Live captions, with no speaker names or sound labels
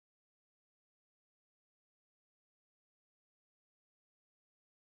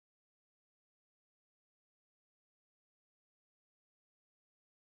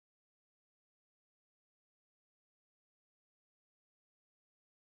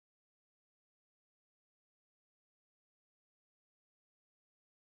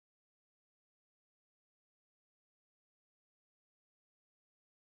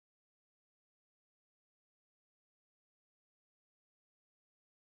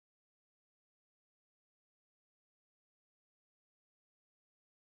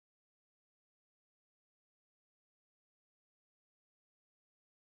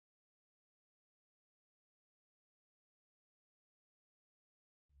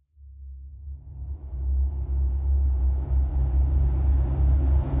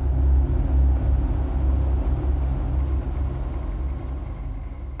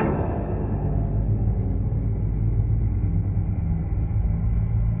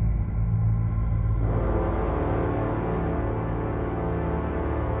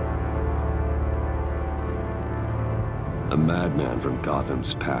madman from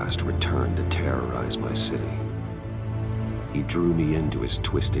Gotham's past returned to terrorize my city. He drew me into his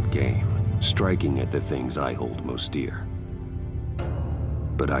twisted game, striking at the things I hold most dear.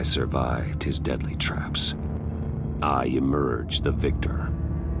 But I survived his deadly traps. I emerged the victor.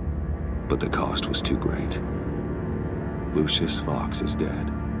 But the cost was too great. Lucius Fox is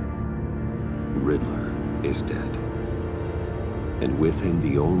dead. Riddler is dead. And with him,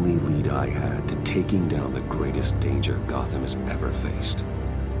 the only lead I had to taking down the greatest danger Gotham has ever faced.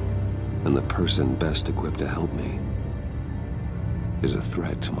 And the person best equipped to help me is a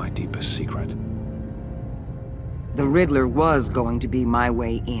threat to my deepest secret. The Riddler was going to be my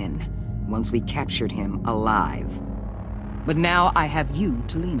way in, once we captured him alive. But now I have you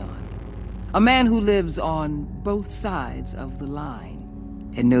to lean on. A man who lives on both sides of the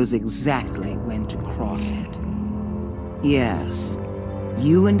line, and knows exactly when to cross it. Yes,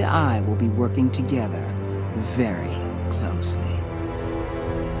 you and I will be working together very closely.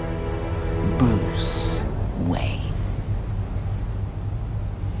 Bruce Wayne.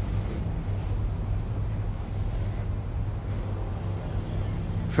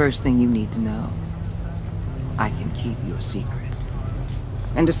 First thing you need to know, I can keep your secret.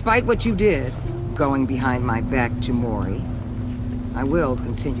 And despite what you did, going behind my back to Mori, I will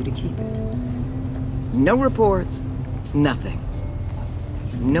continue to keep it. No reports, nothing.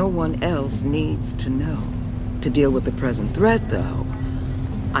 No one else needs to know. To deal with the present threat, though,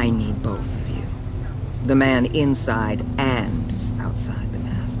 I need both of you. The man inside and outside the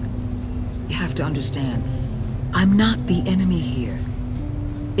mask. You have to understand, I'm not the enemy here.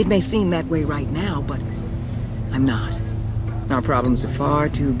 It may seem that way right now, but I'm not. Our problems are far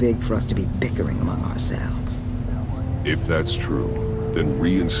too big for us to be bickering among ourselves. If that's true, then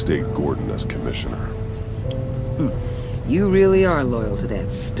reinstate Gordon as commissioner. You really are loyal to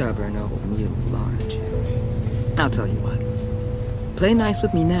that stubborn old mule, aren't you? I'll tell you what. Play nice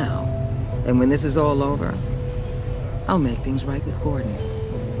with me now, and when this is all over, I'll make things right with Gordon.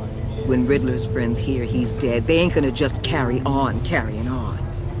 When Riddler's friends hear he's dead, they ain't gonna just carry on carrying on.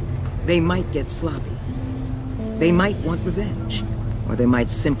 They might get sloppy. They might want revenge, or they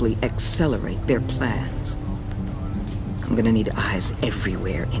might simply accelerate their plans. I'm gonna need eyes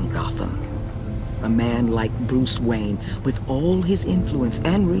everywhere in Gotham. A man like Bruce Wayne, with all his influence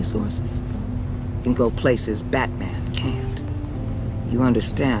and resources, can go places Batman can't. You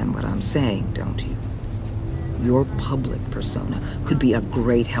understand what I'm saying, don't you? Your public persona could be a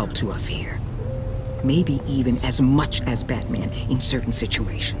great help to us here. Maybe even as much as Batman in certain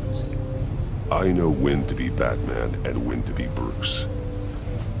situations. I know when to be Batman and when to be Bruce.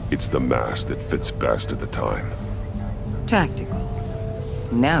 It's the mask that fits best at the time. Tactical.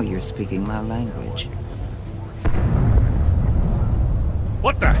 Now you're speaking my language.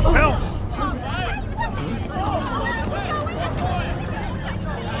 What the hell?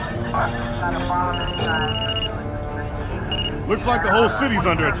 Looks like the whole city's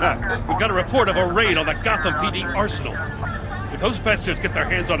under attack. We've got a report of a raid on the Gotham PD arsenal. If those bastards get their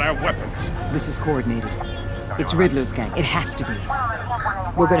hands on our weapons... This is coordinated. It's Riddler's gang. It has to be.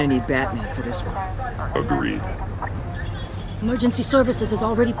 We're gonna need Batman for this one. Agreed. Emergency services is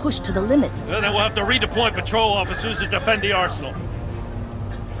already pushed to the limit. Then we'll have to redeploy patrol officers to defend the arsenal.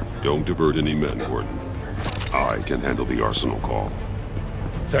 Don't divert any men, Gordon. I can handle the arsenal call.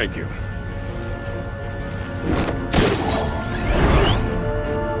 Thank you.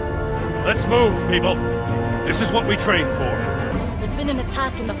 Let's move, people. This is what we trained for. There's been an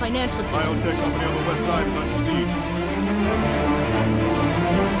attack in the financial district. Biotech company on the west side is under siege.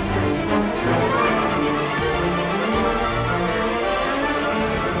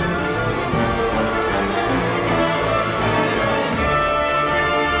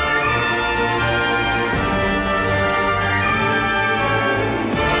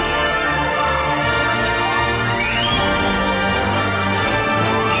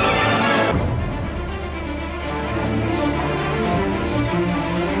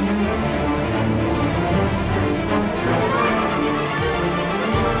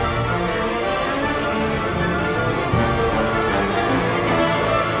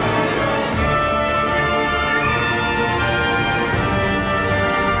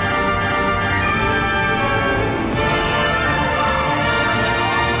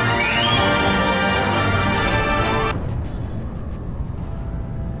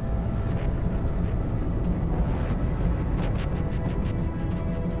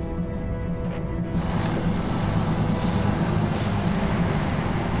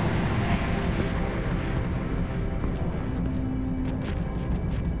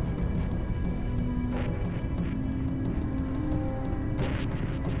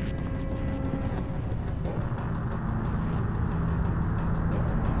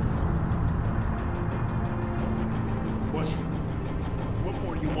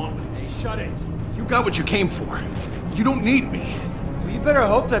 Hey, shut it. You got what you came for. You don't need me. Well, you better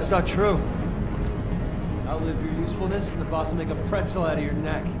hope that's not true. Outlive your usefulness, and the boss will make a pretzel out of your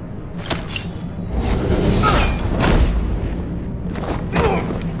neck.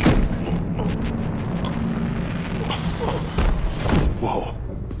 Whoa.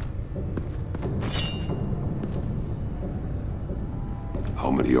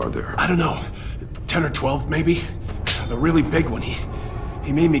 How many are there? I don't know. 10 or 12, maybe? The really big one, he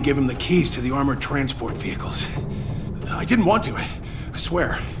made me give him the keys to the armored transport vehicles. I didn't want to, I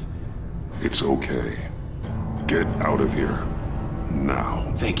swear. It's okay. Get out of here.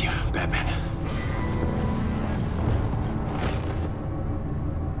 Now. Thank you, Batman.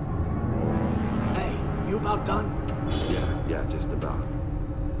 Hey, you about done? Yeah, just about.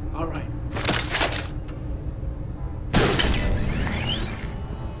 All right.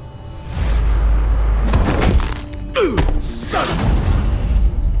 Son of a...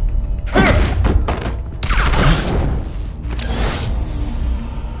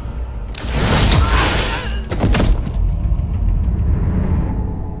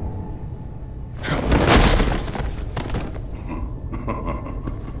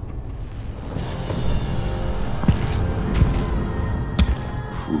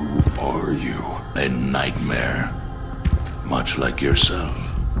 A nightmare, much like yourself.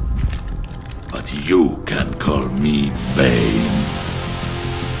 But you can call me Bane.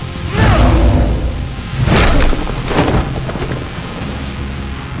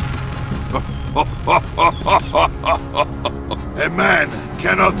 A man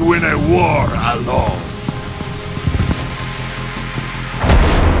cannot win a war alone.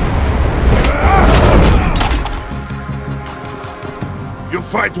 You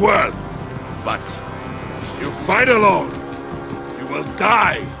fight well. But you fight alone, you will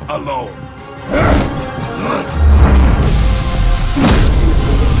die alone.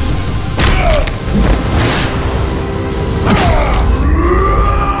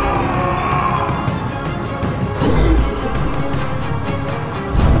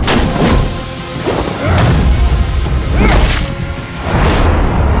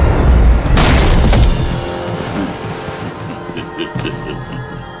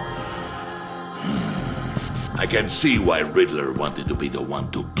 I can see why Riddler wanted to be the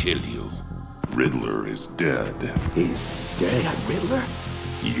one to kill you. Riddler is dead. He's dead. Riddler?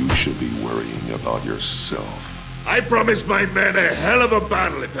 You should be worrying about yourself. I promised my men a hell of a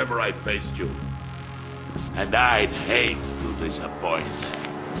battle if ever I faced you. And I'd hate to disappoint.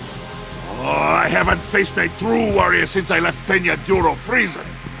 Oh, I haven't faced a true warrior since I left Peña Duro prison.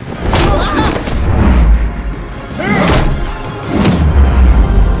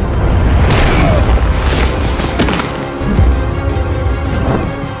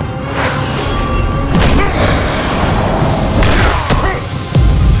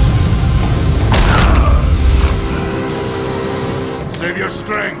 Save your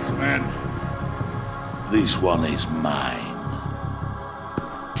strength, man. This one is mine.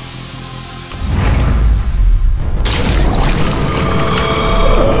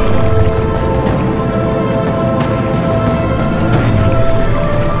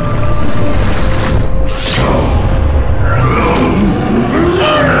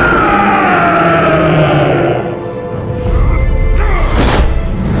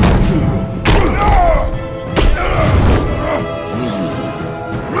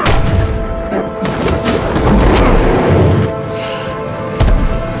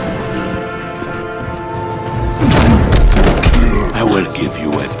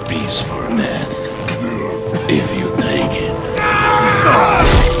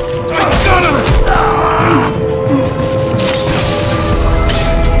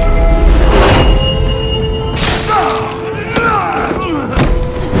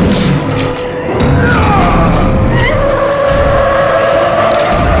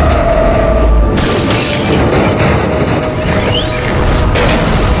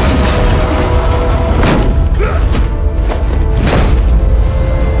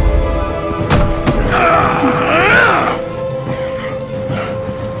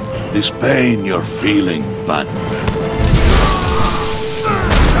 This pain you're feeling, Batman.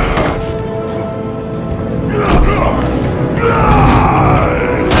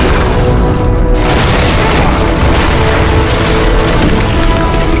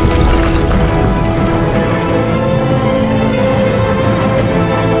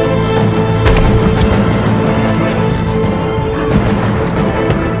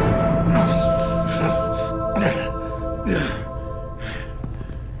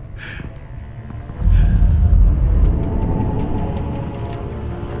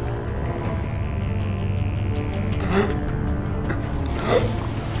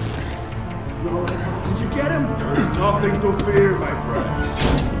 Did you get him? There's nothing to fear, my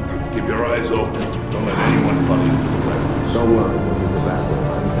friend. Keep your eyes open. Don't let anyone follow you to the warehouse. Don't worry, we'll get the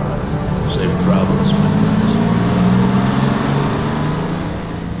Batman. Safe travels, my friends.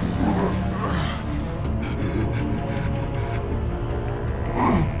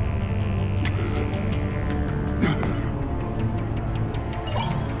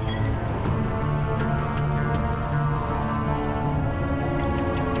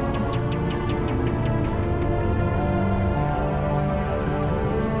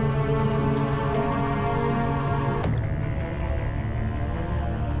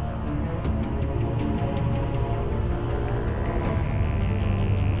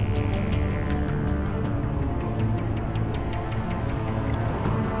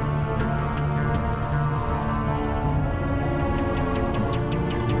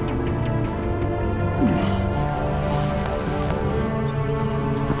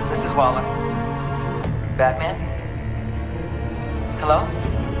 Waller. Batman? Hello?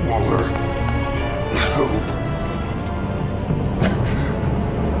 Waller. Help.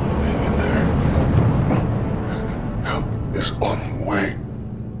 Hang in there. Help is on the way.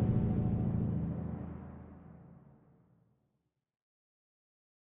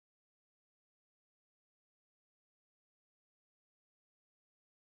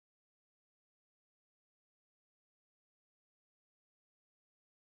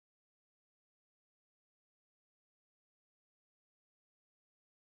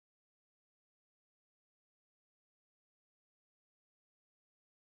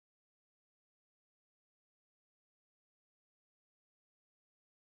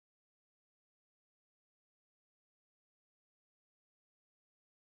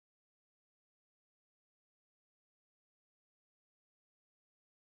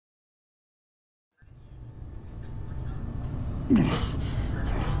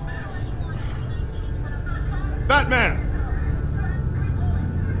 Batman!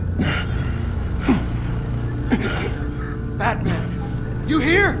 Batman! You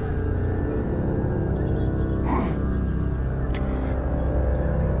here?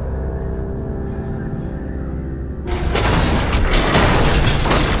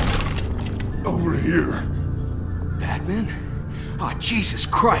 Over here. Batman? Oh, Jesus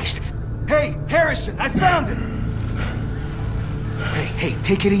Christ! Hey, Harrison, I found it! Hey,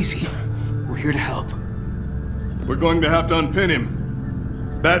 take it easy. We're here to help. We're going to have to unpin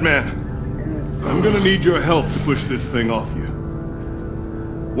him. Batman, I'm gonna need your help to push this thing off you.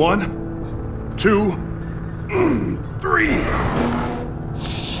 1, 2, 3.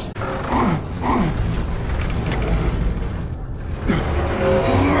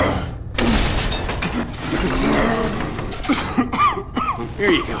 Here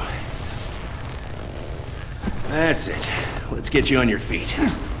you go. That's it. Let's get you on your feet.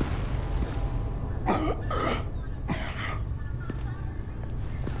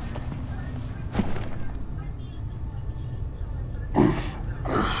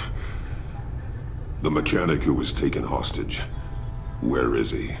 The mechanic who was taken hostage. Where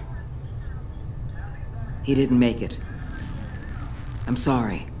is he? He didn't make it. I'm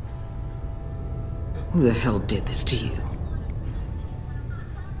sorry. Who the hell did this to you?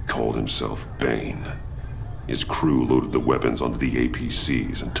 Called himself Bane. His crew loaded the weapons onto the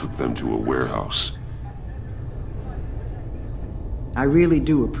APCs and took them to a warehouse. I really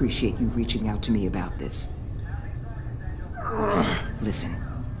do appreciate you reaching out to me about this. Listen,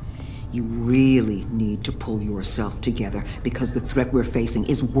 you really need to pull yourself together because the threat we're facing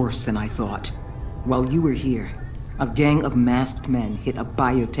is worse than I thought. While you were here, a gang of masked men hit a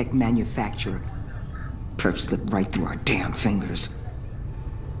biotech manufacturer. Perf slipped right through our damn fingers.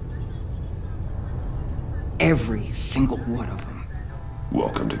 Every single one of them.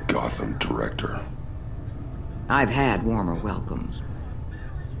 Welcome to Gotham, Director. I've had warmer welcomes.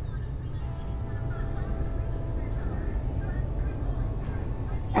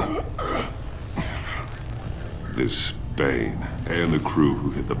 This Bane and the crew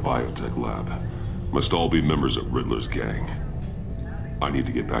who hit the biotech lab must all be members of Riddler's gang. I need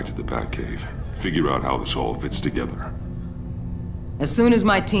to get back to the Batcave, figure out how this all fits together. As soon as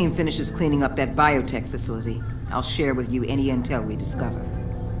my team finishes cleaning up that biotech facility, I'll share with you any intel we discover.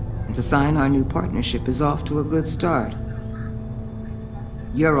 And to sign our new partnership is off to a good start.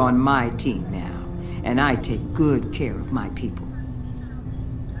 You're on my team now, and I take good care of my people.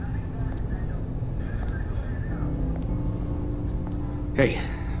 Hey,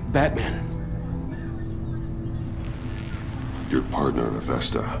 Batman. Your partner,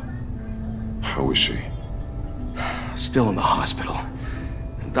 Avesta. How is she? Still in the hospital.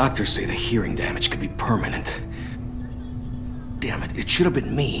 Doctors say the hearing damage could be permanent. damn it. It should have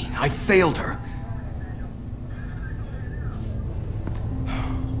been me. I failed her.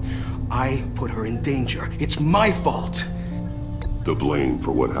 I put her in danger. It's my fault. The blame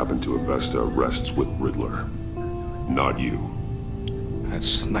for what happened to Avesta rests with Riddler, not you.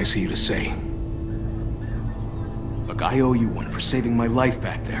 That's nice of you to say. Look, I owe you one for saving my life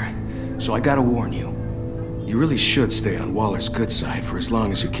back there. So I gotta warn you. You really should stay on Waller's good side for as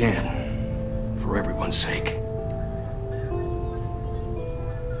long as you can. For everyone's sake.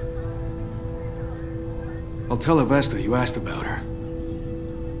 I'll tell Avesta you asked about her.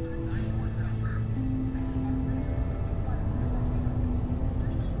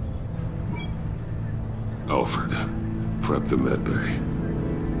 Alfred, prep the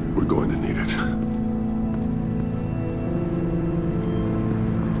medbay. We're going to need it.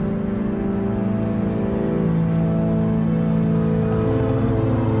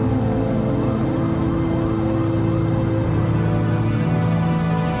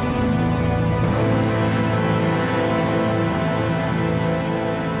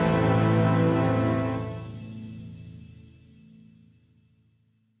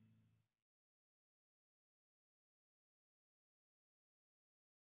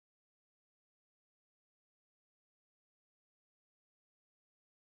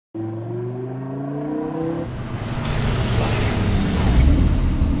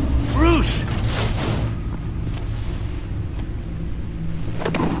 Bruce!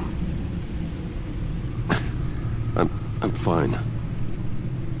 I'm fine.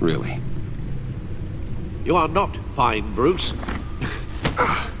 Really. You are not fine, Bruce.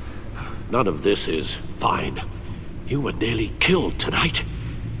 None of this is fine. You were nearly killed tonight.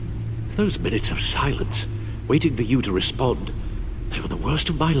 Those minutes of silence, waiting for you to respond, they were the worst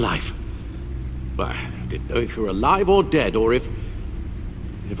of my life. I didn't know if you were alive or dead, or if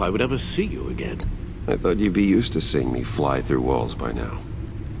I would ever see you again. I thought you'd be used to seeing me fly through walls by now.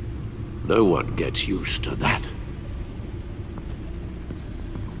 No one gets used to that.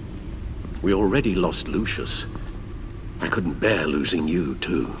 We already lost Lucius. I couldn't bear losing you,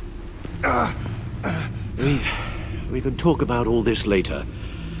 too. We can talk about all this later.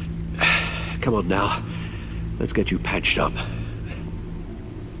 Come on now. Let's get you patched up.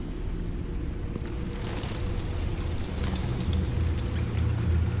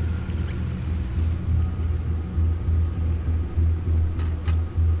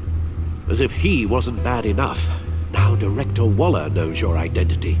 As if he wasn't bad enough, now Director Waller knows your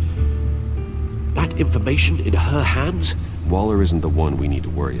identity. That information in her hands? Waller isn't the one we need to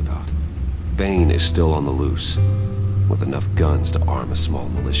worry about. Bane is still on the loose, with enough guns to arm a small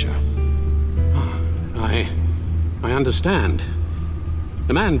militia. I understand.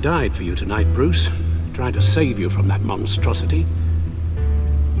 The man died for you tonight, Bruce. Tried to save you from that monstrosity.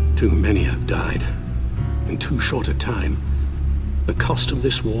 Too many have died. In too short a time. The cost of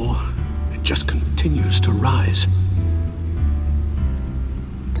this war, it just continues to rise.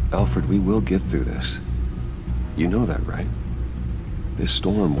 Alfred, we will get through this. You know that, right? This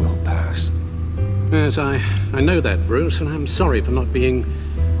storm will pass. Yes, I know that, Bruce, and I'm sorry for not being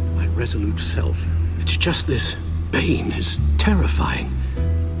my resolute self. It's just this Bane is terrifying.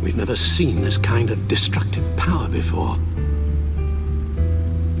 We've never seen this kind of destructive power before.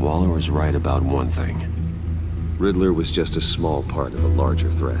 Waller was right about one thing. Riddler was just a small part of a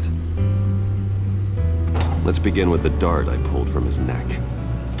larger threat. Let's begin with the dart I pulled from his neck.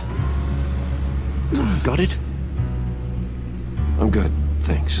 Got it? I'm good,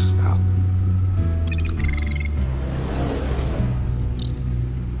 thanks, Al.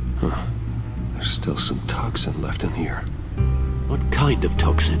 Huh. There's still some toxin left in here. What kind of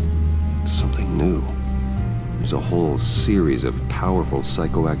toxin? Something new. There's a whole series of powerful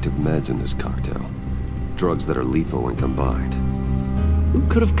psychoactive meds in this cocktail. Drugs that are lethal when combined. Who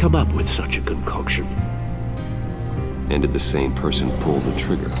could have come up with such a concoction? And did the same person pull the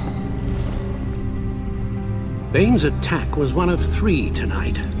trigger? Bane's attack was one of 3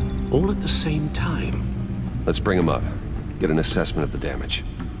 tonight, all at the same time. Let's bring him up. Get an assessment of the damage.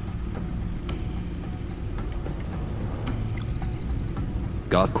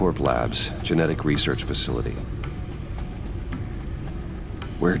 Gothcorp Labs, genetic research facility.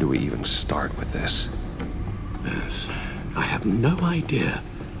 Where do we even start with this? Yes, I have no idea.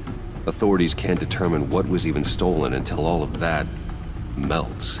 Authorities can't determine what was even stolen until all of that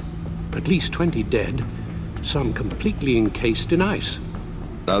melts. At least 20 dead, some completely encased in ice.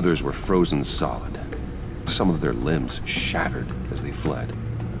 Others were frozen solid. Some of their limbs shattered as they fled.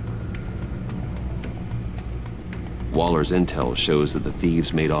 Waller's intel shows that the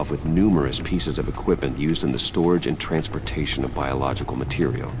thieves made off with numerous pieces of equipment used in the storage and transportation of biological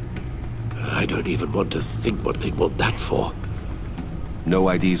material. I don't even want to think what they'd want that for. No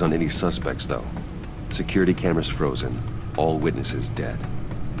IDs on any suspects, though. Security cameras frozen. All witnesses dead.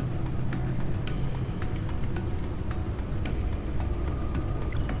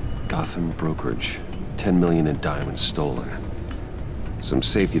 Gotham brokerage. 10 million in diamonds stolen. Some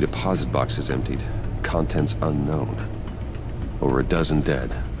safety deposit boxes emptied. Contents unknown. Over a dozen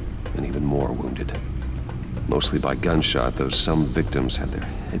dead, and even more wounded. Mostly by gunshot, though some victims had their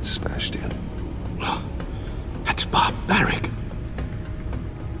heads smashed in. Well, that's barbaric.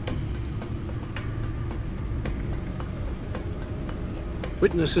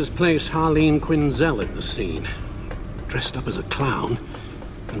 Witnesses place Harleen Quinzel at the scene, dressed up as a clown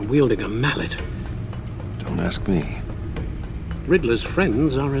and wielding a mallet. Don't ask me. Riddler's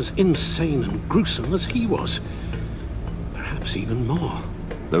friends are as insane and gruesome as he was. Perhaps even more.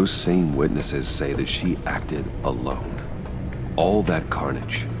 Those same witnesses say that she acted alone. All that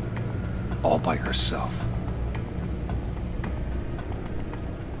carnage. All by herself.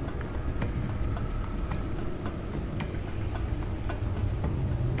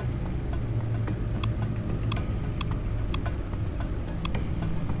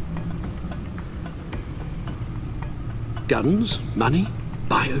 Guns, money,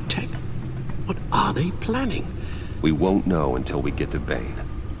 biotech. What are they planning? We won't know until we get to Bane.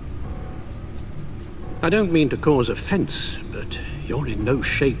 I don't mean to cause offense, but you're in no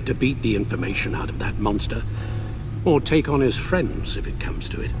shape to beat the information out of that monster, or take on his friends if it comes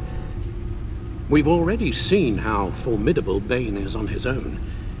to it. We've already seen how formidable Bane is on his own.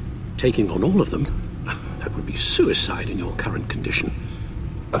 Taking on all of them, that would be suicide in your current condition.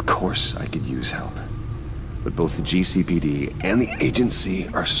 Of course I could use help. But both the GCPD and the agency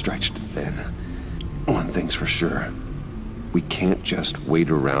are stretched thin. One thing's for sure. We can't just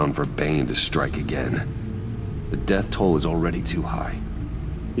wait around for Bane to strike again. The death toll is already too high.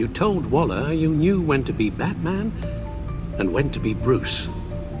 You told Waller you knew when to be Batman and when to be Bruce.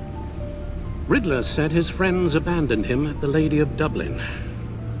 Riddler said his friends abandoned him at the Lady of Dublin.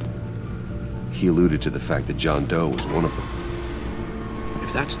 He alluded to the fact that John Doe was one of them.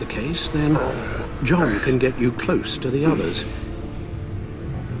 If that's the case, then John can get you close to the others.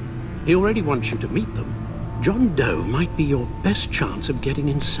 He already wants you to meet them. John Doe might be your best chance of getting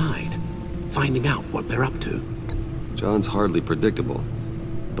inside, finding out what they're up to. John's hardly predictable,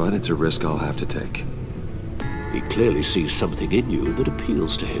 but it's a risk I'll have to take. He clearly sees something in you that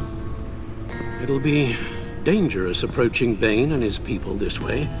appeals to him. It'll be dangerous approaching Bane and his people this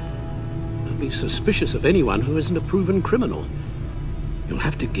way. I'll be suspicious of anyone who isn't a proven criminal. You'll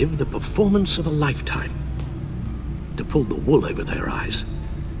have to give the performance of a lifetime to pull the wool over their eyes.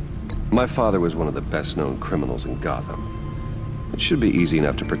 My father was one of the best-known criminals in Gotham. It should be easy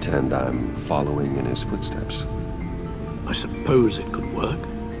enough to pretend I'm following in his footsteps. I suppose it could work.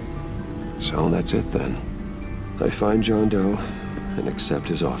 So that's it then. I find John Doe and accept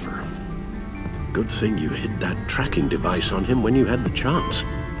his offer. Good thing you hid that tracking device on him when you had the chance.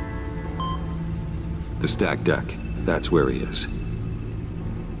 The stacked deck. That's where he is.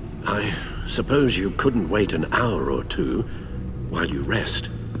 I suppose you couldn't wait an hour or two while you rest.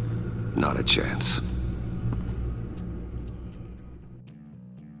 Not a chance.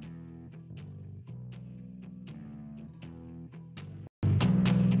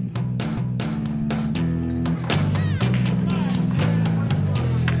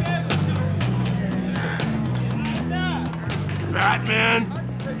 Batman?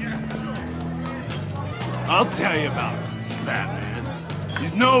 I'll tell you about Batman.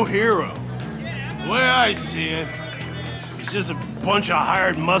 He's no hero. The way I see it, he's just a bunch of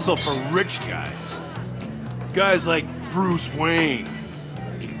hired muscle for rich guys. Guys like Bruce Wayne.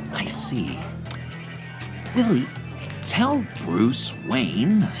 I see. Willie, tell Bruce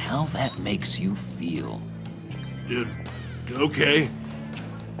Wayne how that makes you feel. Okay.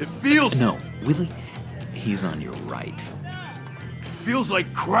 It feels... No, Willie, he's on your right. Feels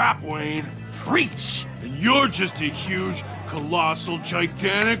like crap, Wayne. Preach! And you're just a huge, colossal,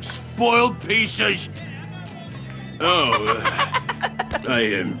 gigantic, spoiled piece of sh... Oh, I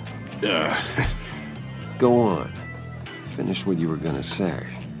am... Go on. Finish what you were gonna say.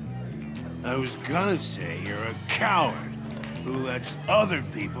 I was gonna say you're a coward who lets other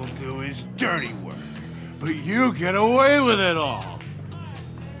people do his dirty work. But you get away with it all.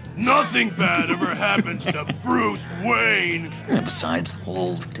 Nothing bad ever happens to Bruce Wayne. And besides the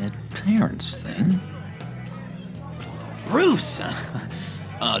whole dead parents thing. Bruce!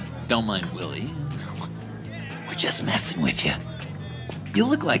 Don't mind Willie. We're just messing with you. You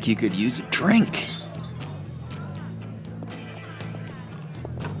look like you could use a drink.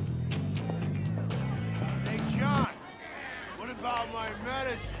 Hey, John. What about my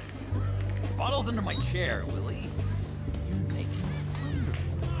medicine? Bottle's under my chair, Willie. You're making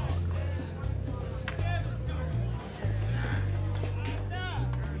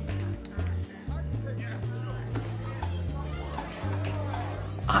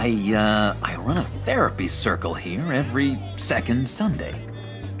I run a therapy circle here every second Sunday.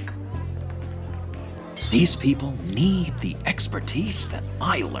 These people need the expertise that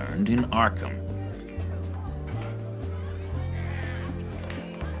I learned in Arkham.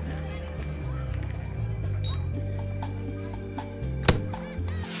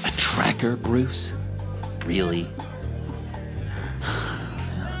 A tracker, Bruce? Really?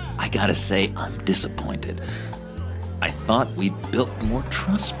 I gotta say, I'm disappointed. I thought we'd built more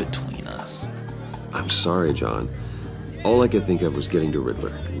trust between us. I'm sorry, John. All I could think of was getting to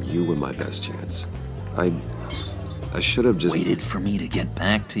Riddler. You were my best chance. I should have just... Waited for me to get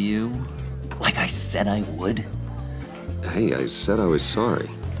back to you? Like I said I would? Hey, I said I was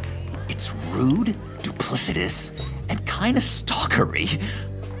sorry. It's rude, duplicitous, and kinda stalkery.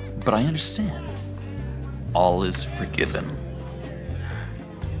 But I understand. All is forgiven.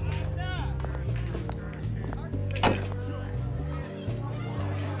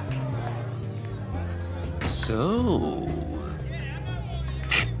 So,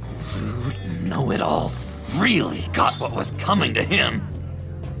 that rude know-it-all really got what was coming to him.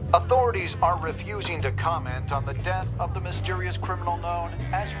 Authorities are refusing to comment on the death of the mysterious criminal known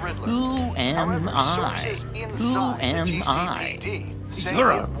as Riddler. Who am I? Who am I?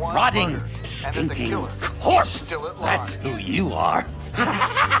 You're a rotting, stinking corpse. That's who you are.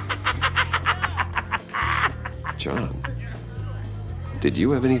 John, did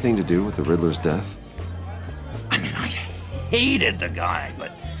you have anything to do with the Riddler's death? Hated the guy,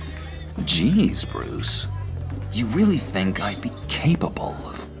 but geez, Bruce, you really think I'd be capable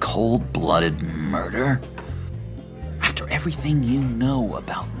of cold-blooded murder? After everything you know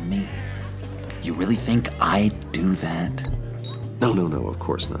about me, you really think I'd do that? No, of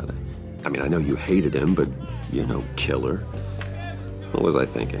course not. I mean, I know you hated him, but, you know, killer. What was I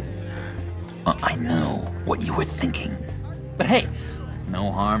thinking? I know what you were thinking. But hey,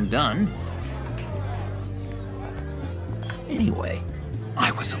 no harm done. Anyway,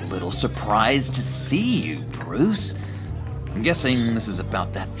 I was a little surprised to see you, Bruce. I'm guessing this is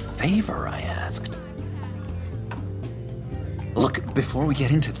about that favor I asked. Look, before we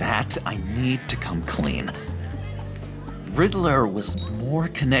get into that, I need to come clean. Riddler was more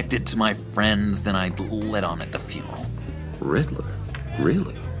connected to my friends than I'd let on at the funeral. Riddler?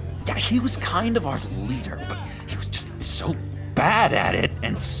 Really? Yeah, he was kind of our leader, but he was just so bad at it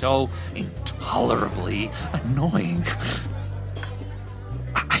and so intolerably annoying.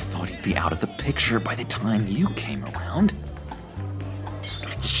 I thought he'd be out of the picture by the time you came around.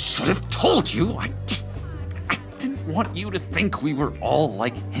 I should have told you. I didn't want you to think we were all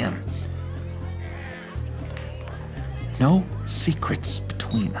like him. No secrets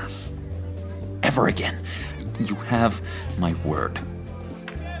between us. Ever again. You have my word.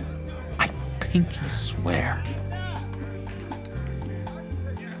 I pinky swear.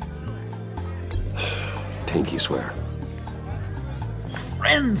 Pinky swear.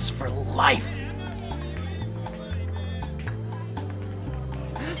 Friends for life.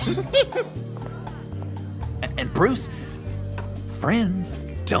 And Bruce, friends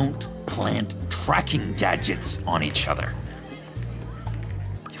don't plant tracking gadgets on each other.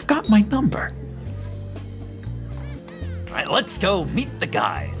 You've got my number. All right, let's go meet the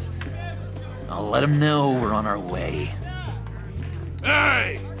guys. I'll let them know we're on our way.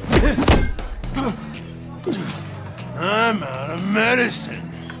 Hey! I'm out of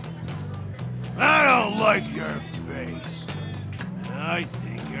medicine. I don't like your face. I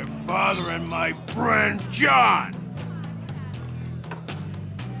think you're bothering my friend John.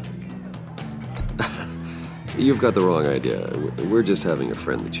 You've got the wrong idea. We're just having a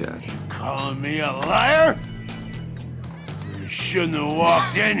friendly chat. Calling me a liar? You shouldn't have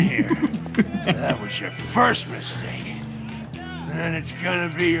walked in here. That was your first mistake. And it's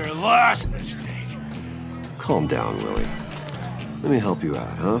gonna be your last mistake. Calm down, Willie. Let me help you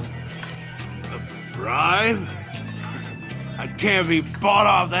out, huh? A bribe? I can't be bought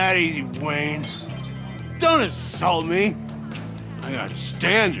off that easy, Wayne. Don't insult me. I got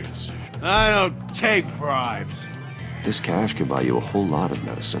standards. I don't take bribes. This cash could buy you a whole lot of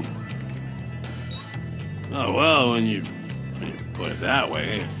medicine. Oh, well, when you put it that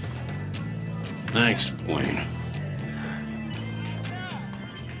way. Thanks, Wayne.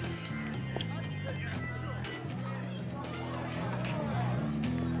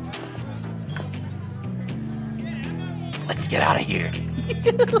 Let's get out of here.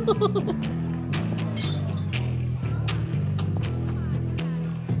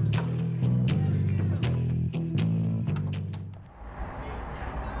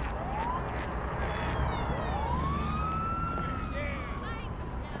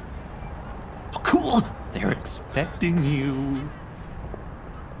 Oh, cool! They're expecting you.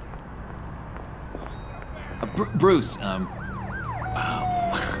 Bruce,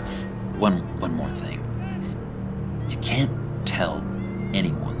 one more thing. You can't tell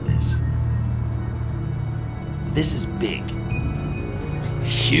anyone this. This is big.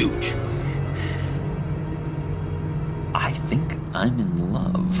 Huge. I think I'm in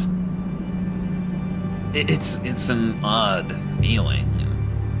love. It's an odd feeling.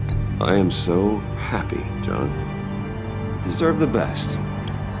 I am so happy, John. You deserve the best.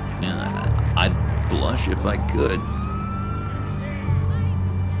 I'd blush if I could.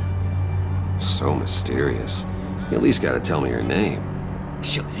 So mysterious. You at least gotta tell me her name.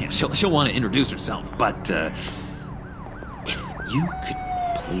 She'll want to introduce herself, but if you could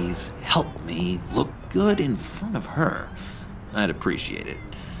please help me look good in front of her, I'd appreciate it.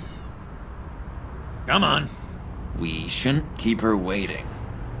 Come on. We shouldn't keep her waiting.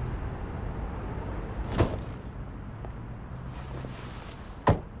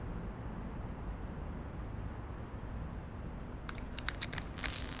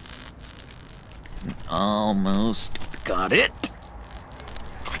 Almost got it.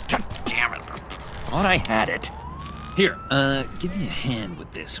 Damn it. Thought I had it. Here, give me a hand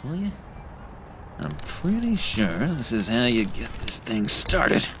with this, will you? I'm pretty sure this is how you get this thing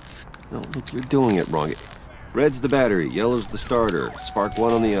started. No, look, you're doing it wrong. Red's the battery, yellow's the starter. Spark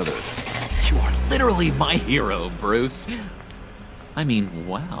one on the other. You are literally my hero, Bruce. I mean,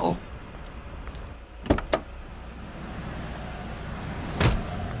 wow.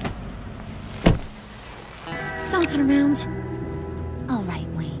 Don't turn around. All right,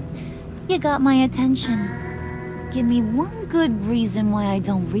 Wayne. You got my attention. Give me one good reason why I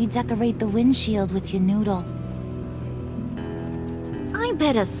don't redecorate the windshield with your noodle. I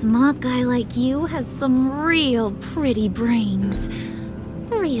bet a smart guy like you has some real pretty brains.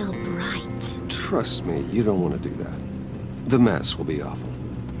 Real bright. Trust me, you don't want to do that. The mess will be awful.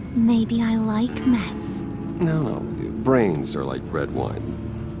 Maybe I like mess. No, brains are like red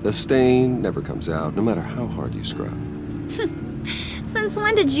wine. The stain never comes out, no matter how hard you scrub. Since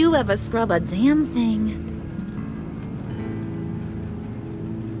when did you ever scrub a damn thing?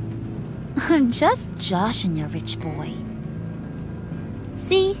 I'm just joshing you, rich boy.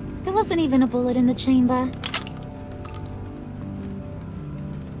 See? There wasn't even a bullet in the chamber.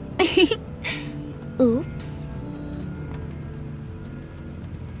 Oops.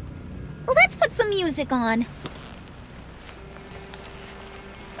 Let's put some music on.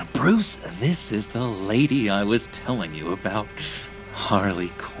 Bruce, this is the lady I was telling you about.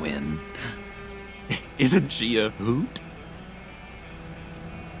 Harley Quinn. Isn't she a hoot?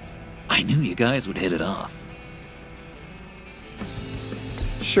 I knew you guys would hit it off.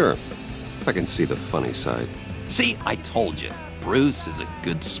 Sure. I can see the funny side. See, I told you. Bruce is a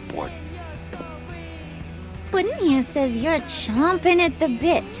good sport. Puddin' here says you're chomping at the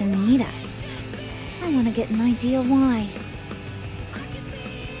bit to meet us. I want to get an idea why.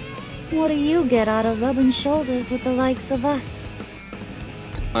 What do you get out of rubbing shoulders with the likes of us?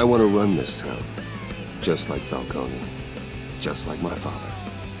 I want to run this town. Just like Falcone. Just like my father.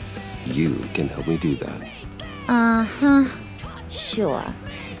 You can help me do that. Uh-huh. Sure.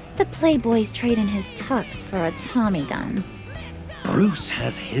 The Playboy's trading his tux for a Tommy gun. Bruce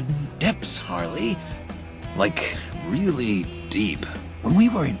has hidden depths, Harley. Like, really deep. When we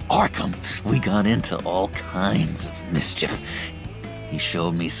were in Arkham, we got into all kinds of mischief. He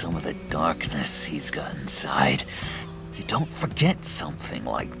showed me some of the darkness he's got inside. You don't forget something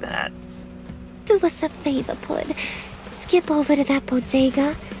like that. Do us a favor, Pud. Skip over to that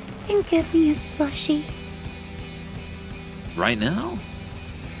bodega and get me a slushie. Right now?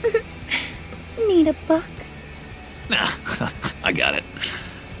 Need a buck? Nah, I got it.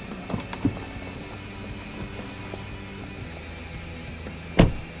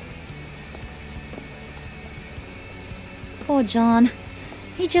 Poor John.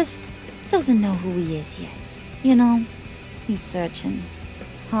 He just doesn't know who he is yet. You know, he's searching.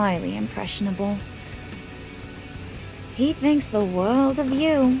 Highly impressionable. He thinks the world of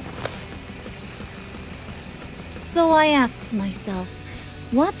you. So I asks myself,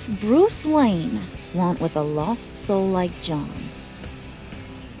 what's Bruce Wayne want with a lost soul like John?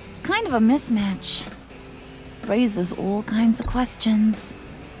 It's kind of a mismatch. Raises all kinds of questions.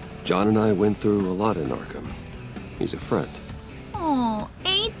 John and I went through a lot in Arkham. He's a friend. Oh,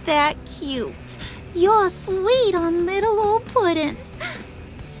 ain't that cute? You're sweet on little old Puddin'.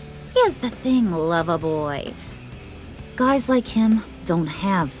 Here's the thing, lover boy. Guys like him don't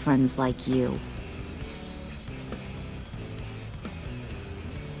have friends like you.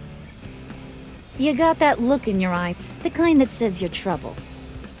 You got that look in your eye, the kind that says you're trouble.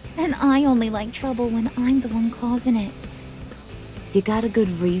 And I only like trouble when I'm the one causing it. You got a good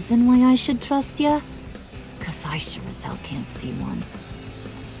reason why I should trust you? 'Cause I sure as hell can't see one.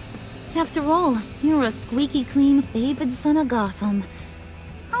 After all, you're a squeaky clean favored son of Gotham.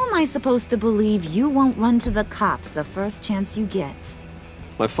 How am I supposed to believe you won't run to the cops the first chance you get?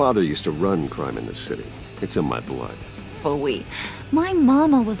 My father used to run crime in this city. It's in my blood. Phooey. My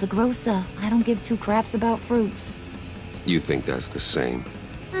mama was a grocer. I don't give two craps about fruits. You think that's the same?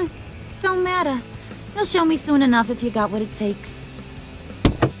 Don't matter. You'll show me soon enough if you got what it takes.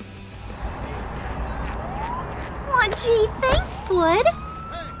 Aw, gee, thanks, bud.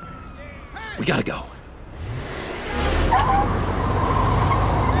 We gotta go.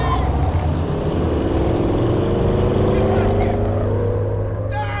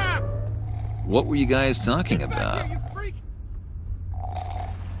 What were you guys talking about?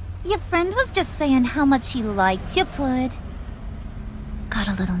 Your friend was just saying how much he liked you, Pud. Got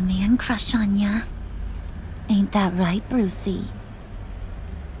a little man crush on ya. Ain't that right, Brucey?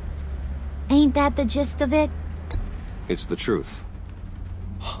 Ain't that the gist of it? It's the truth.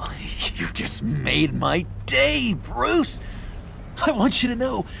 You just made my day, Bruce! I want you to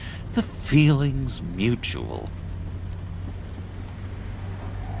know, the feeling's mutual.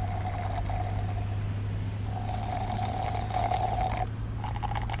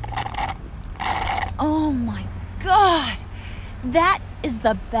 Oh my god! That is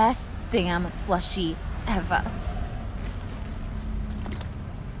the best damn slushie ever.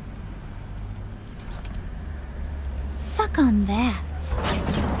 Suck on that.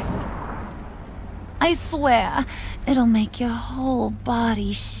 I swear, it'll make your whole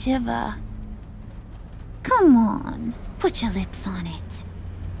body shiver. Come on, put your lips on it.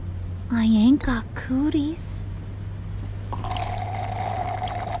 I ain't got cooties.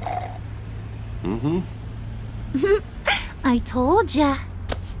 Mm-hmm. I told ya.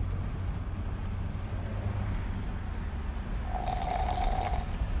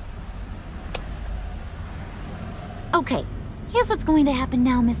 Okay, here's what's going to happen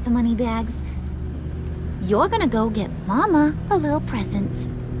now, Mr. Moneybags. You're gonna go get Mama a little present.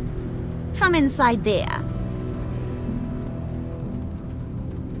 From inside there.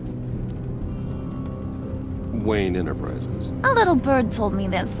 Wayne Enterprises. A little bird told me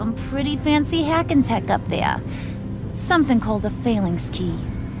there's some pretty fancy hacking tech up there. Something called a phalanx key.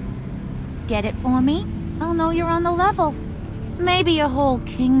 Get it for me? I'll know you're on the level. Maybe your whole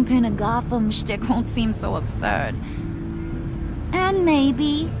Kingpin of Gotham shtick won't seem so absurd. And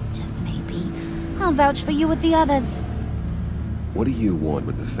maybe, just maybe, I'll vouch for you with the others. What do you want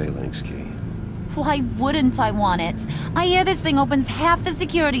with the phalanx key? Why wouldn't I want it? I hear this thing opens half the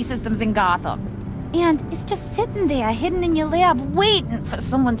security systems in Gotham. And it's just sitting there, hidden in your lab, waiting for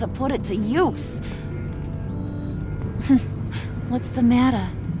someone to put it to use. What's the matter?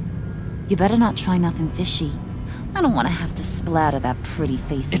 You better not try nothing fishy. I don't want to have to splatter that pretty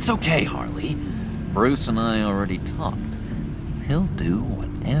face. It's okay, Harley. Bruce and I already talked. He'll do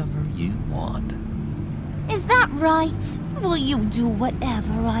whatever you want. Is that right? Will you do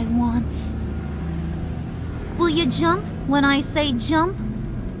whatever I want? Will you jump when I say jump?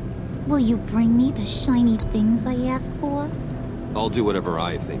 Will you bring me the shiny things I ask for? I'll do whatever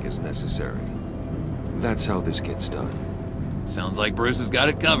I think is necessary. That's how this gets done. Sounds like Bruce has got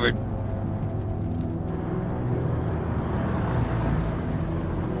it covered.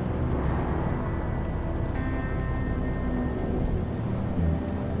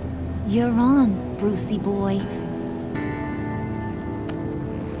 You're on, Brucey boy.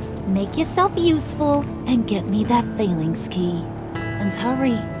 Make yourself useful and get me that phalanx key. And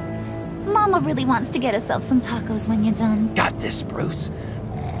hurry. Mama really wants to get herself some tacos when you're done. Got this, Bruce.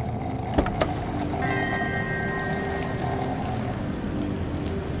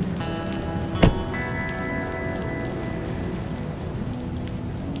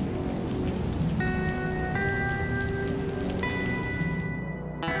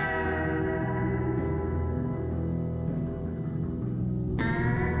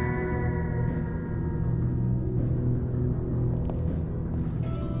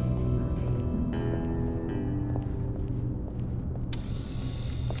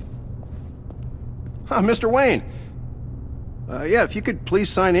 Mr. Wayne. Yeah, if you could please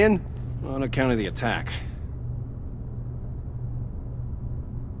sign in on account of the attack.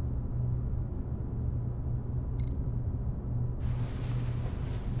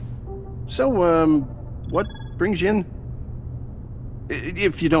 So, what brings you in?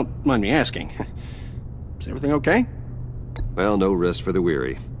 If you don't mind me asking. Is everything okay? Well, no rest for the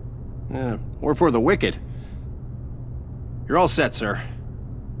weary. Or for the wicked. You're all set, sir.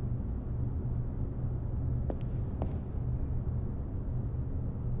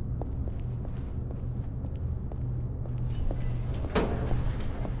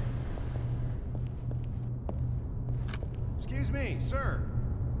 sir.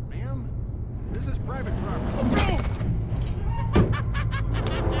 Ma'am, this is private property.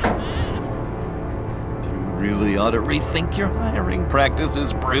 Really ought to rethink your hiring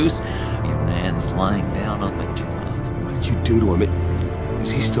practices, Bruce. Your man's lying down on the job. What did you do to him?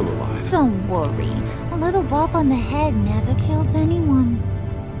 Is he still alive? Don't worry. A little bump on the head never killed anyone.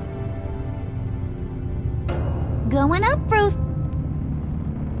 Going up, Bruce.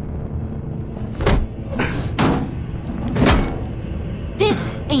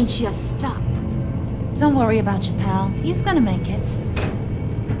 This ain't your stop. Don't worry about your pal. He's gonna make it.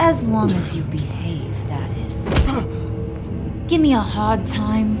 As long as you behave, that is. Give me a hard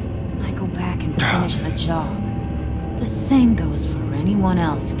time, I go back and finish the job. The same goes for anyone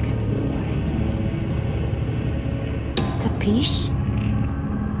else who gets in the way. Capiche?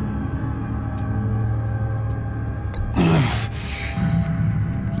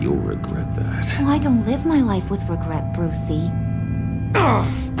 You'll regret that. Oh, I don't live my life with regret, Brucey.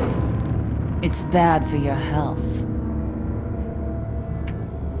 It's bad for your health.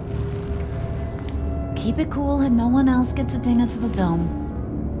 Keep it cool and no one else gets a dinger to the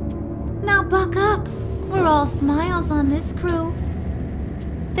dome. Now buck up. We're all smiles on this crew.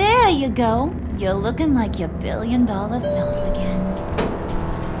 There you go. You're looking like your billion-dollar self again.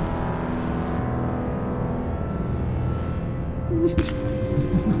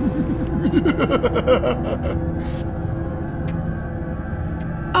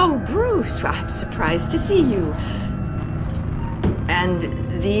 Oh, Bruce, I'm surprised to see you. And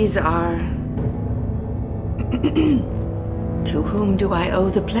these are... To whom do I owe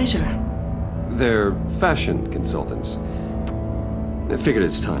the pleasure? They're fashion consultants. I figured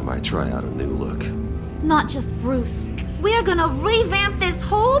it's time I try out a new look. Not just Bruce. We're gonna revamp this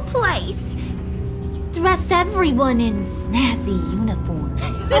whole place. Dress everyone in snazzy uniforms.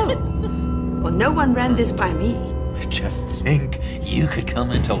 So, well, no one ran this by me. Just think, you could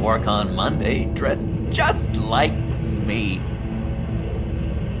come into work on Monday dressed just like me.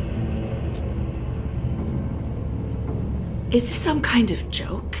 Is this some kind of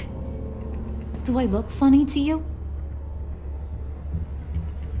joke? Do I look funny to you?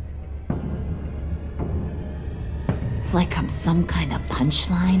 Like I'm some kind of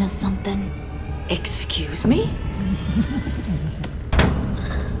punchline or something? Excuse me?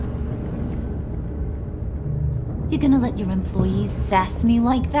 You gonna let your employees sass me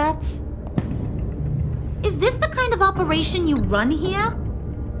like that? Is this the kind of operation you run here?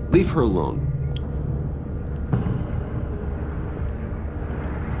 Leave her alone.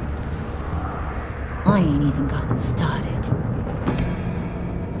 I ain't even gotten started.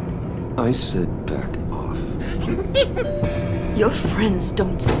 I said back off. Your friends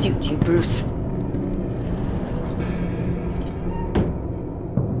don't suit you, Bruce.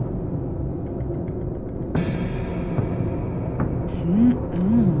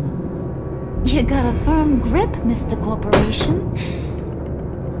 You got a firm grip, Mr. Corporation.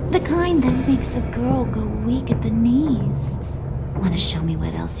 The kind that makes a girl go weak at the knees. Wanna show me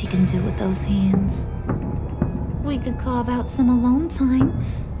what else you can do with those hands? We could carve out some alone time.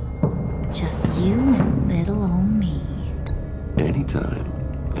 Just you and little old me. Anytime,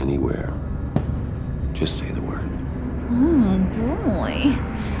 anywhere. Just say the word. Oh boy.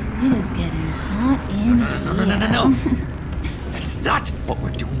 It is getting hot in here. No. That's not what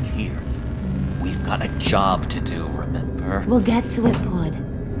we're doing here. We've got a job to do, remember? We'll get to it, Bud.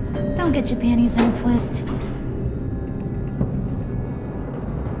 Don't get your panties in a twist.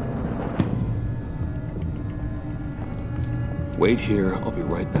 Wait here, I'll be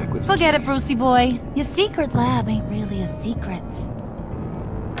right back with you. Forget it, Brucey boy. Your secret lab ain't really a secret.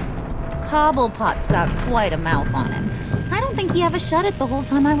 Cobblepot's got quite a mouth on him. I don't think he ever shut it the whole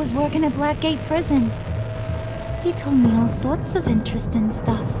time I was working at Blackgate Prison. He told me all sorts of interesting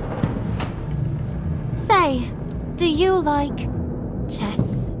stuff. Say, do you like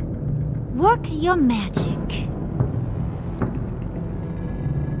chess? Work your magic.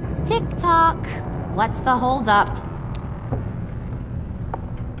 Tick-tock. What's the holdup?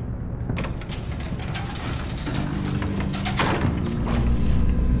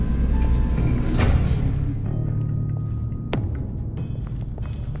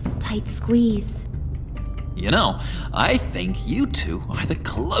 Tight squeeze. You know, I think you two are the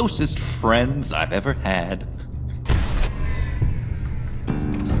closest friends I've ever had.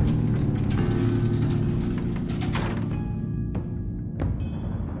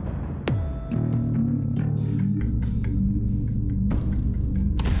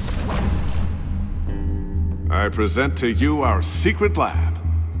 I present to you our secret lab.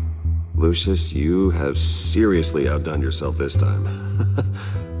 Lucius, you have seriously outdone yourself this time.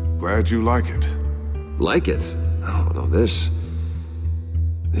 Glad you like it. Like it? Oh, no, this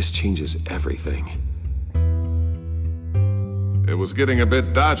This changes everything. It was getting a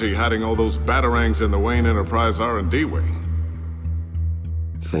bit dodgy hiding all those batarangs in the Wayne Enterprise R&D wing.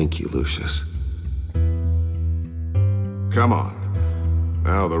 Thank you, Lucius. Come on.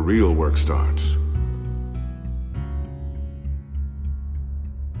 Now the real work starts.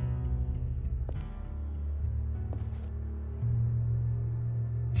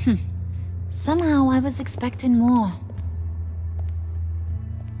 Somehow I was expecting more.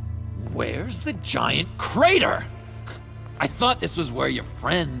 Where's the giant crater? I thought this was where your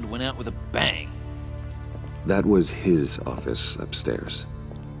friend went out with a bang. That was his office upstairs.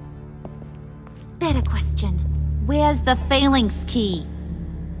 Better question. Where's the phalanx key?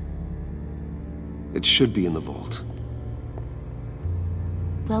 It should be in the vault.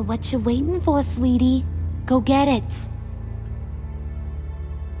 Well, what you waiting for, sweetie? Go get it.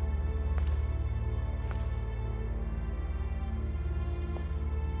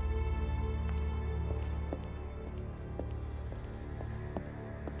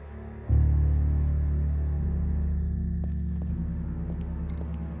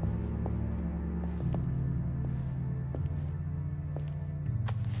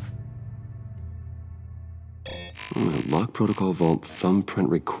 Lock protocol vault thumbprint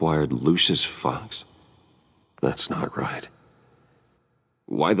required Lucius Fox? That's not right.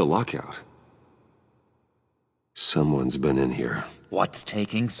 Why the lockout? Someone's been in here. What's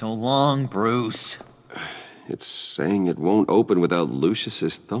taking so long, Bruce? It's saying it won't open without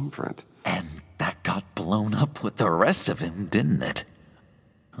Lucius's thumbprint. And that got blown up with the rest of him, didn't it?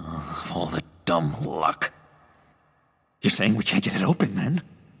 All the dumb luck. You're saying we can't get it open, then?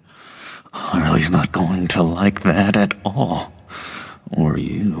 Harley's not going to like that at all. Or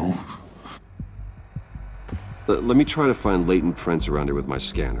you. Let me try to find latent prints around here with my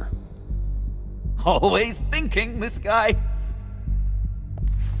scanner. Always thinking, this guy.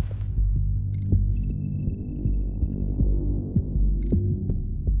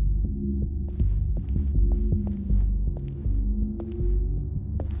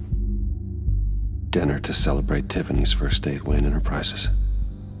 Dinner to celebrate Tiffany's first day at Wayne Enterprises.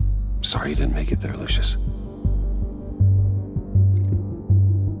 Sorry you didn't make it there, Lucius.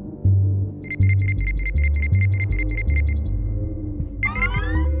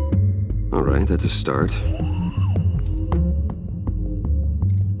 All right, that's a start.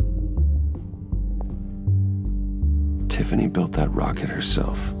 Tiffany built that rocket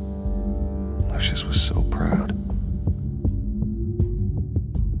herself. Lucius was so proud.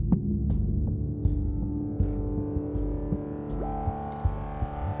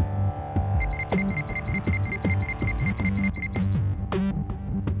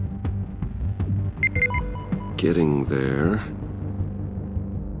 Getting there.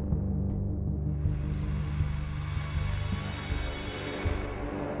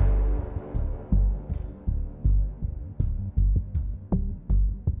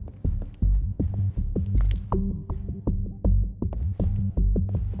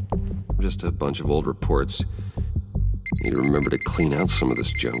 Just a bunch of old reports. Need to remember to clean out some of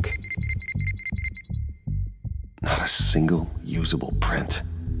this junk. Not a single usable print.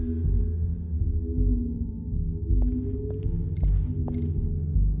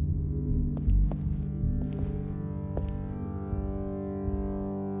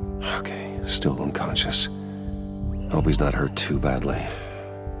 Okay, still unconscious. Hope he's not hurt too badly.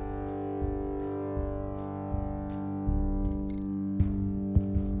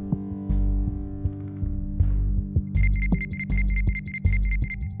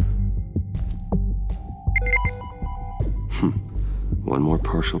 One more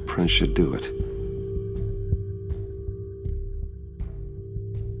partial print should do it.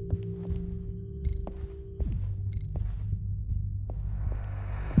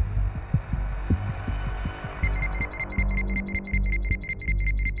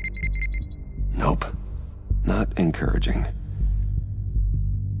 Nope. Not encouraging.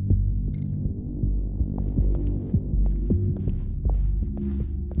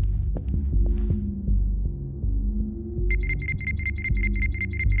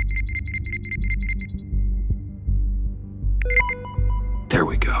 There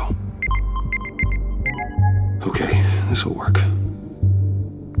we go. Okay, this'll work.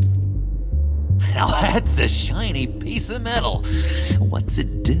 Now that's a shiny piece of metal. What's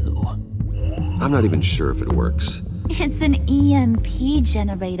it do? I'm not even sure if it works. It's an EMP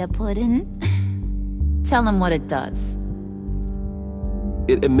generator, Puddin'. Tell him what it does.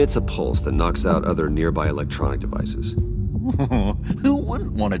 It emits a pulse that knocks out other nearby electronic devices. Who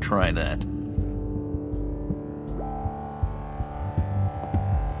wouldn't want to try that?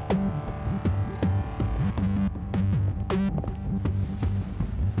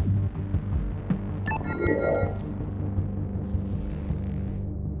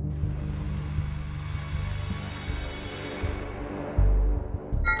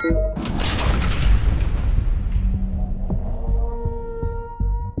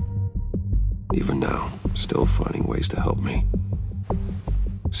 Even now, still finding ways to help me.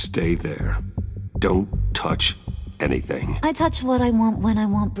 Stay there. Don't touch anything. I touch what I want when I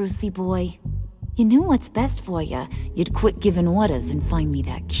want, Brucey boy. You knew what's best for you. You'd quit giving orders and find me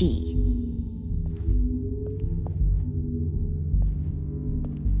that key.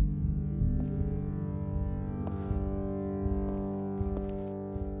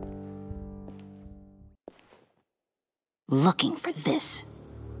 Looking for this.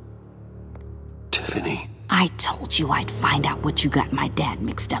 Tiffany. I told you I'd find out what you got my dad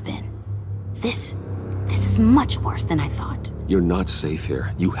mixed up in. This is much worse than I thought. You're not safe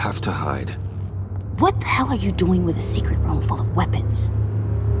here. You have to hide. What the hell are you doing with a secret room full of weapons?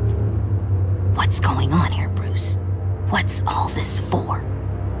 What's going on here, Bruce? What's all this for?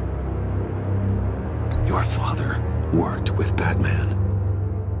 Your father worked with Batman.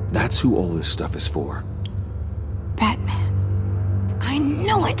 That's who all this stuff is for. Batman. I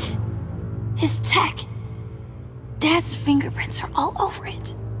knew it! His tech. Dad's fingerprints are all over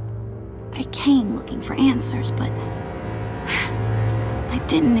it. I came looking for answers, but I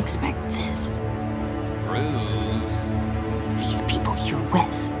didn't expect this. Bruce. These people you're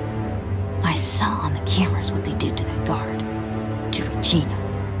with. I saw on the cameras what they did to that guard. To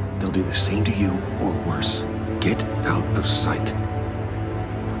Regina. They'll do the same to you, or worse. Get out of sight.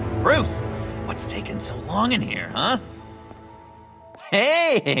 Bruce, what's taking so long in here, huh?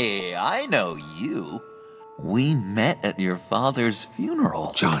 Hey, I know you. We met at your father's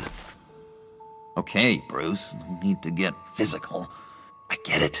funeral. John. Okay, Bruce, no need to get physical. I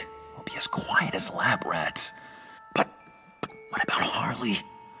get it. We'll be as quiet as lab rats. But what about Harley?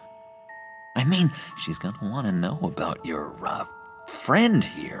 I mean, she's gonna want to know about your, friend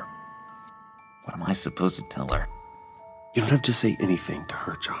here. What am I supposed to tell her? You don't have to say anything to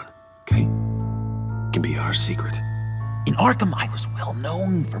her, John, okay? It can be our secret. In Arkham, I was well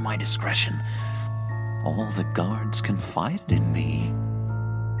known for my discretion. All the guards confided in me.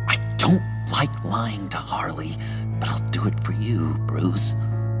 I don't like lying to Harley, but I'll do it for you, Bruce.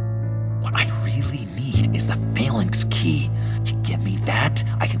 What I really need is the Phalanx key. You get me that,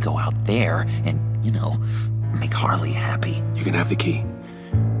 I can go out there and, you know, make Harley happy. You can have the key.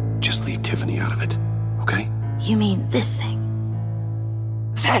 Just leave Tiffany out of it, okay? You mean this thing?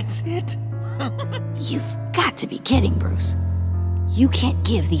 That's it? You've got to be kidding, Bruce. You can't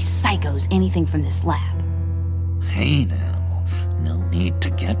give these psychos anything from this lab. Hey now, no need to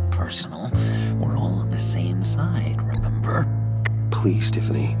get personal. We're all on the same side, remember? Please,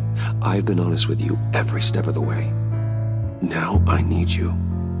 Tiffany. I've been honest with you every step of the way. Now I need you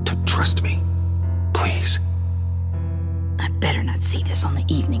to trust me. Please. I better not see this on the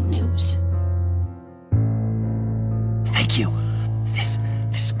evening news. Thank you. This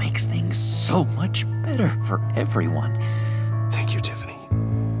makes things so much better for everyone. Thank you, Tiffany.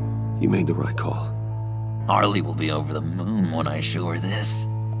 You made the right call. Harley will be over the moon when I show her this.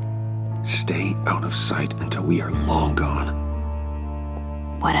 Stay out of sight until we are long gone.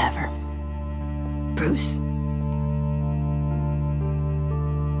 Whatever. Bruce.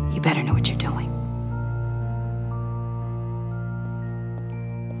 You better know what you're doing.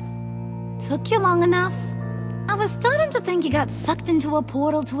 Took you long enough? I was starting to think you got sucked into a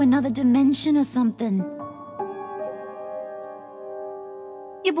portal to another dimension or something.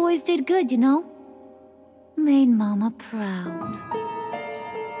 You boys did good, you know? Made Mama proud.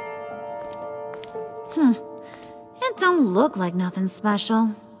 It don't look like nothing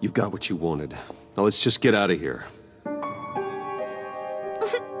special. You've got what you wanted. Now let's just get out of here.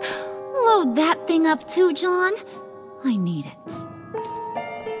 Load that thing up too, John. I need it.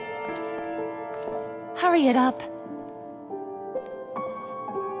 Hurry it up.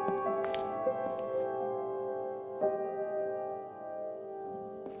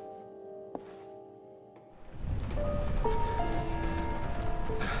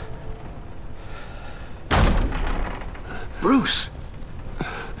 Bruce!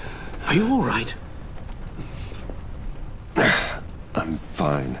 Are you all right? I'm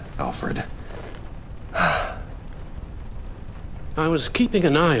fine, Alfred. I was keeping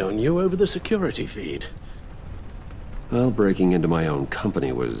an eye on you over the security feed. Well, breaking into my own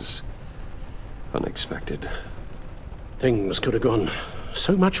company was unexpected. Things could have gone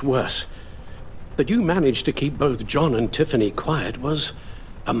so much worse. That you managed to keep both John and Tiffany quiet was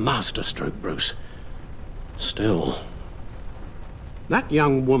a masterstroke, Bruce. Still, that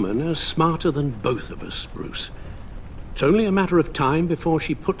young woman is smarter than both of us, Bruce. It's only a matter of time before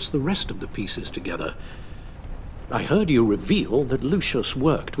she puts the rest of the pieces together. I heard you reveal that Lucius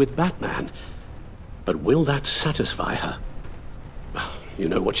worked with Batman. But will that satisfy her? You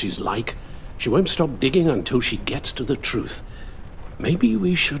know what she's like. She won't stop digging until she gets to the truth. Maybe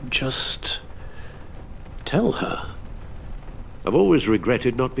we should just tell her. I've always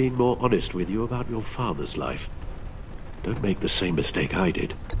regretted not being more honest with you about your father's life. Don't make the same mistake I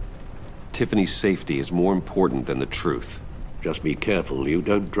did. Tiffany's safety is more important than the truth. Just be careful you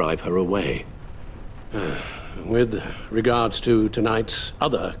don't drive her away. With regards to tonight's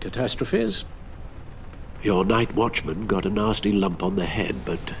other catastrophes? Your night watchman got a nasty lump on the head,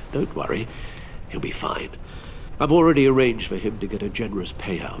 but don't worry, he'll be fine. I've already arranged for him to get a generous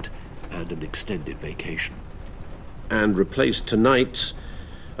payout and an extended vacation. And replaced tonight's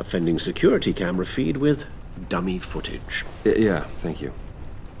offending security camera feed with dummy footage. Yeah, thank you.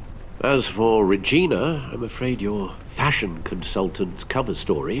 As for Regina, I'm afraid your fashion consultant's cover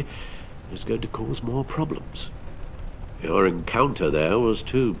story is going to cause more problems. Your encounter there was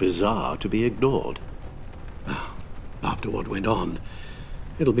too bizarre to be ignored. After what went on,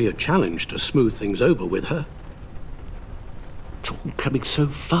 it'll be a challenge to smooth things over with her. It's all coming so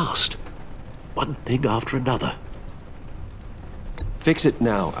fast. One thing after another. Fix it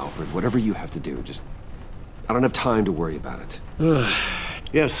now, Alfred. Whatever you have to do. Just... I don't have time to worry about it.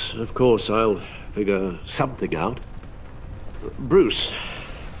 Yes, of course, I'll figure something out. Bruce.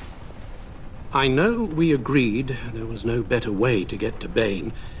 I know we agreed there was no better way to get to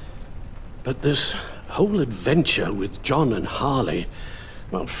Bane, but this whole adventure with John and Harley,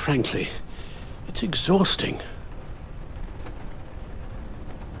 well, frankly, it's exhausting.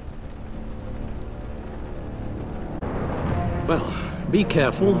 Well, be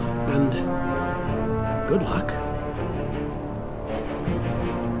careful, and good luck.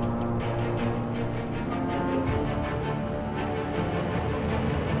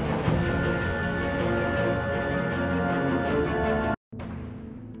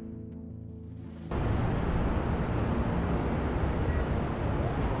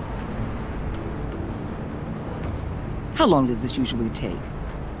 How long does this usually take?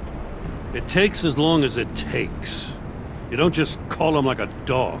 It takes as long as it takes. You don't just call him like a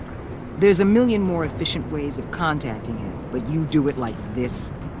dog. There's a million more efficient ways of contacting him, but you do it like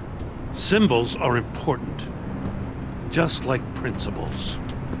this? Symbols are important. Just like principles.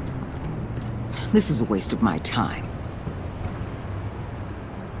 This is a waste of my time.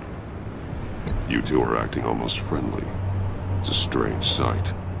 You two are acting almost friendly. It's a strange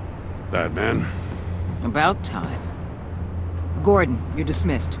sight. Batman? About time. Gordon, you're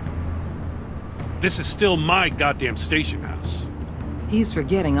dismissed. This is still my goddamn station house. He's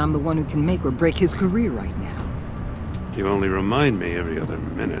forgetting I'm the one who can make or break his career right now. You only remind me every other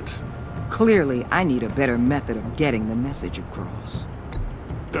minute. Clearly, I need a better method of getting the message across.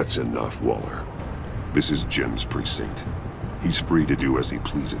 That's enough, Waller. This is Jim's precinct. He's free to do as he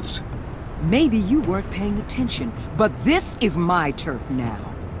pleases. Maybe you weren't paying attention, but this is my turf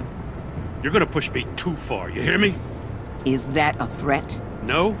now. You're gonna push me too far, you hear me? Is that a threat?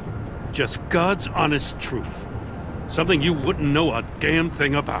 No, just God's honest truth. Something you wouldn't know a damn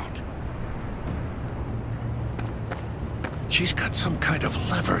thing about. She's got some kind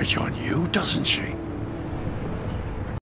of leverage on you, doesn't she?